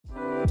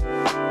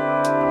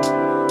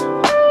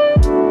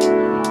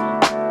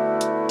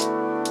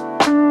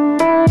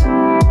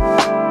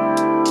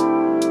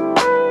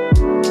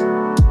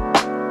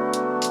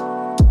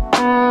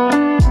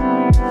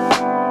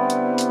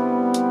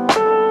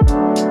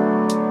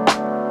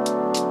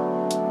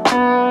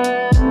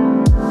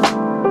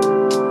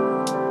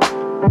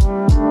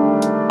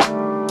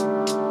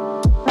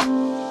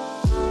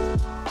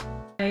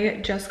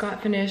just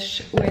got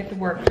finished with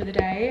work for the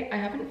day. I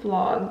haven't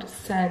vlogged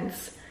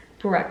since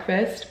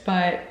breakfast,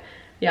 but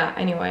yeah,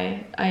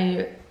 anyway,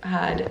 I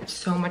had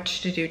so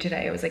much to do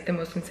today. It was like the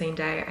most insane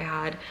day. I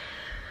had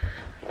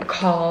a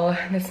call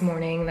this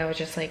morning that was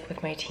just like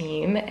with my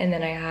team, and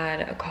then I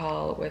had a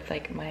call with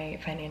like my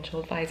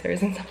financial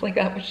advisors and stuff like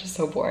that, which is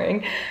so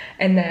boring.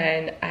 And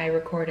then I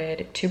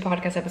recorded 2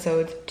 podcast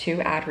episodes,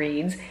 2 ad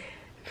reads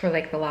for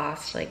like the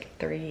last like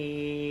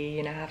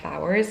 3.5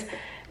 hours,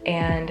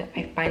 and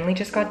I finally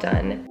just got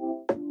done.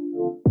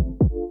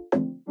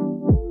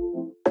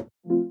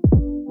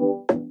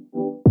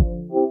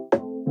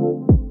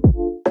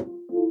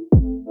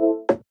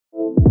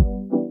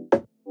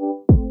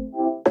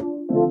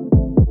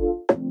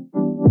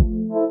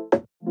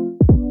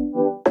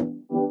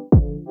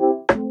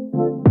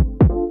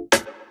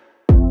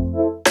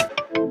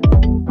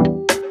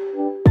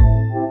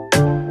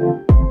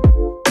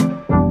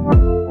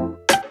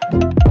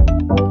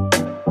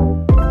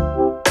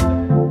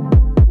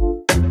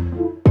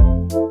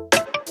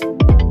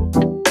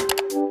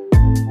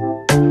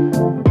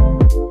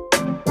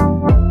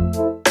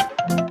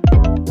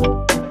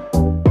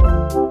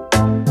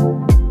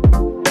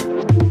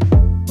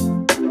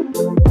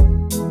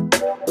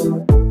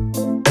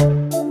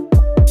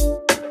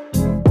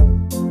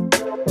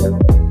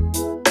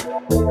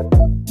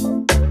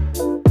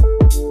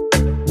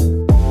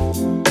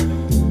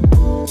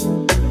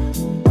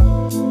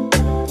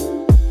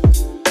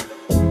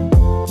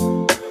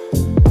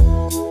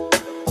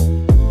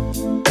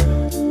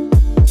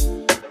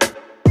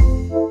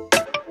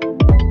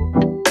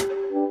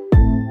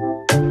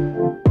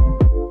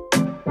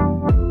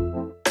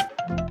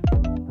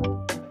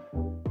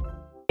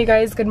 Hey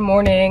guys, good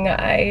morning.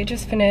 I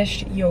just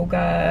finished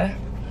yoga.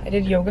 I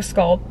did yoga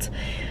sculpt.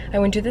 I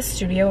went to this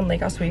studio in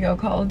Lake Oswego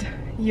called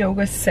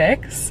Yoga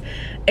 6,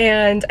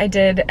 and I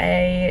did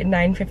a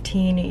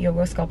 9:15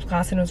 yoga sculpt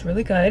class, and it was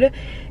really good.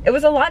 It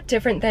was a lot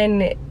different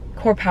than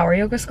Core Power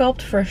Yoga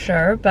Sculpt for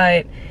sure,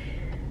 but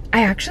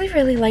I actually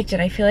really liked it.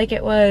 I feel like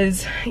it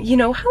was, you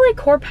know how like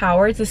Core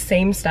Power is the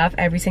same stuff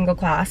every single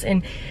class,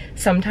 and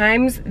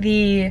sometimes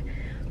the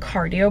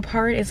cardio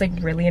part is like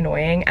really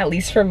annoying, at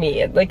least for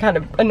me. It like kind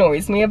of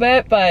annoys me a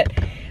bit, but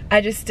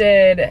I just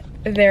did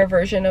their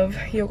version of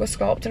yoga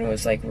sculpt and it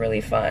was like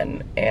really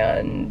fun,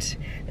 and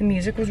the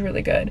music was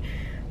really good.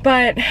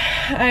 But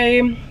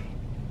I'm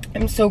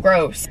so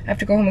gross. I have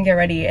to go home and get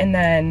ready and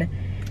then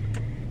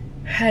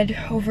head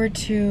over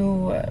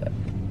to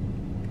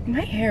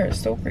my hair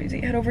is so crazy.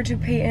 Head over to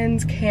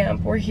Peyton's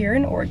camp. We're here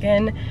in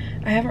Oregon.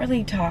 I haven't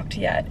really talked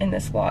yet in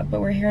this vlog,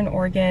 but we're here in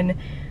Oregon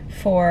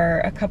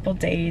for a couple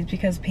days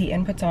because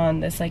Peyton puts on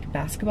this like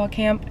basketball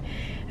camp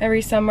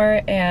every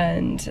summer,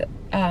 and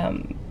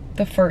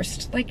the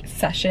first like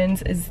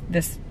sessions is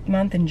this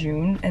month in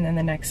June, and then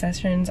the next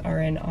sessions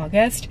are in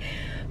August.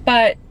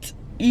 But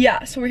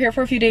yeah, so we're here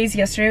for a few days.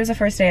 Yesterday was the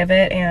first day of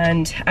it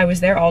and I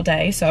was there all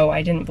day, so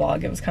I didn't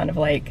vlog. It was kind of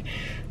like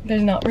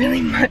there's not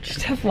really much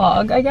to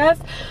vlog, I guess,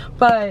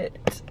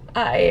 but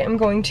I am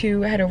going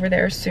to head over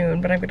there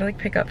soon. But I'm gonna like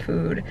pick up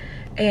food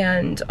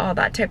and all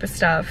that type of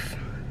stuff.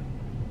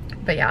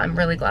 But yeah, I'm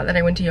really glad that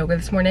I went to yoga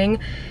this morning.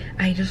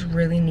 I just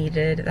really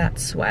needed that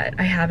sweat.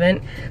 I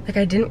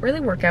didn't really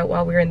work out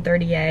while we were in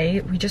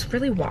 30A. We just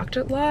really walked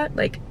a lot.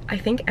 Like, I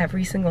think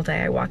every single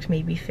day I walked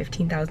maybe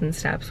 15,000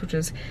 steps, which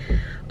is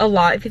a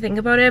lot if you think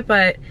about it.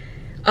 But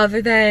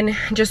other than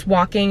just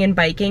walking and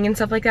biking and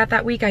stuff like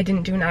that week, I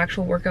didn't do an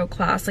actual workout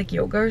class like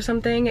yoga or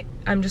something.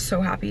 I'm just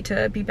so happy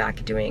to be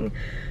back doing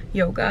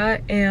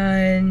yoga.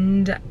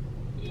 And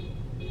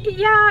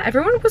yeah,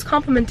 everyone was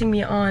complimenting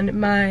me on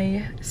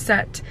my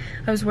set.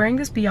 I was wearing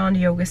this Beyond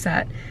Yoga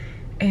set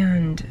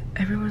and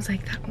everyone was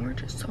like, that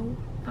orange is so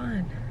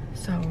fun.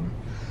 So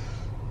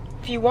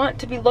if you want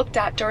to be looked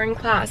at during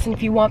class and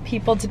if you want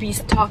people to be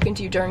talking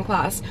to you during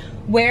class,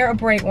 wear a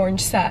bright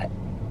orange set.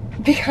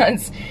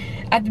 Because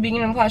at the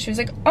beginning of class she was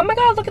like, oh my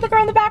god, look at the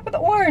girl in the back with the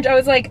orange. I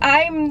was like,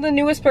 I'm the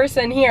newest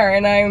person here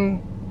and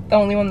I'm the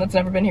only one that's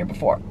never been here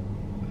before.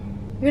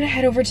 I'm gonna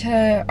head over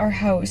to our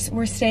house.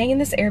 We're staying in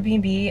this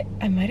Airbnb.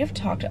 I might have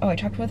talked, I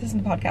talked about this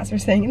in the podcast. We're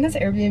staying in this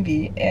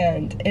Airbnb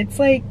and it's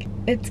like,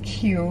 it's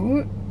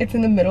cute. It's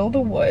in the middle of the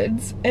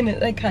woods and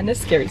it like kind of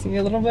scares me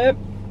a little bit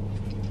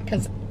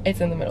because it's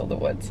in the middle of the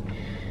woods.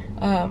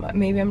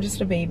 Maybe I'm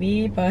just a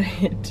baby, but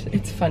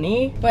it's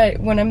funny. But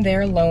when I'm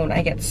there alone,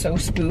 I get so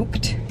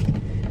spooked.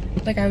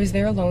 Like I was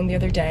there alone the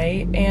other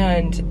day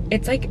and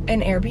it's like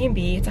an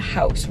Airbnb, it's a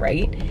house,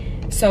 right?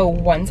 So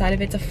one side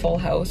of it's a full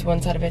house,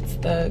 one side of it's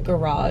the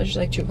garage,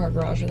 like 2-car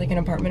garage with like an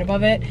apartment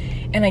above it.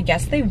 And I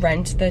guess they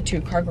rent the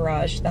 2-car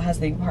garage that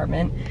has the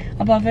apartment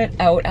above it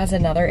out as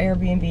another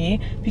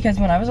Airbnb, because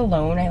when I was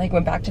alone, I like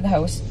went back to the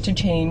house to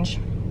change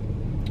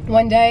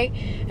one day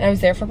and I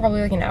was there for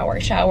probably like an hour,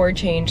 showered,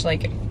 changed,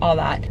 like all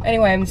that.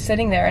 Anyway, I'm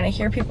sitting there and I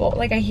hear people,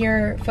 like I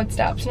hear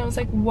footsteps and I was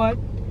like, what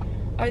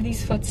are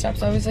these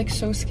footsteps? I was like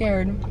so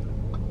scared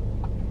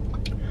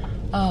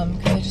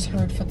because I just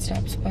heard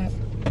footsteps. But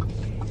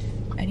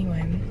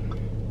anyway,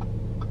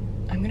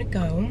 I'm gonna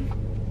go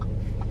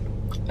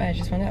I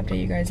just want to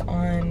update you guys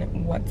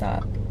on what's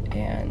up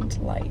and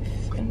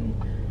life and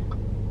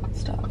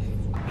stuff.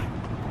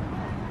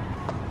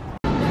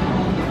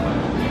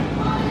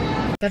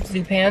 That's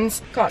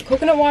Zupans. Got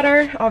coconut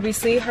water,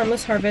 obviously.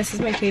 Harmless Harvest is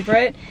my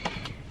favorite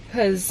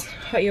because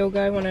hot yoga,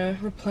 I want to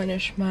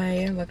replenish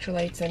my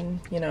electrolytes and,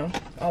 you know,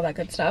 all that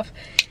good stuff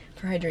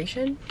for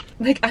hydration.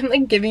 Like, I'm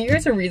like giving you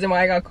guys a reason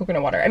why I got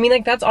coconut water. I mean,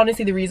 like, that's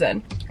honestly the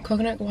reason.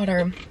 Coconut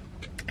water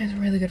is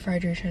really good for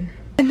hydration.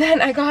 And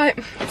then I got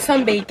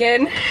some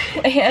bacon,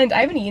 and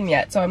I haven't eaten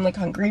yet, so I'm like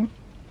hungry.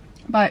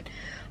 But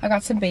I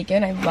got some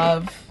bacon. I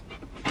love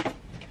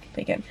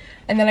bacon.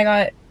 And then I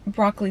got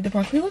broccoli. The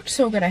broccoli looked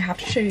so good. I have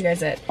to show you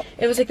guys it.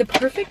 It was like the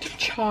perfect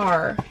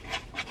char.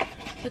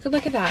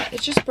 Look at that.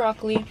 It's just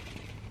broccoli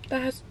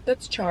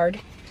that's charred.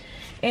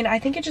 And I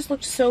think it just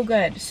looked so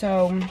good.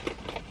 So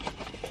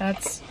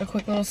that's a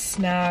quick little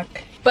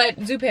snack. But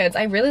Zupans,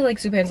 I really like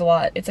Zupans a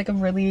lot. It's like a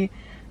really,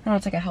 I don't know,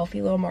 it's like a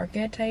healthy little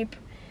market type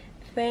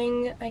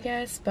thing, I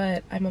guess.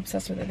 But I'm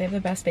obsessed with it. They have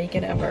the best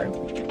bacon ever.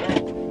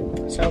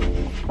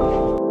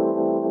 So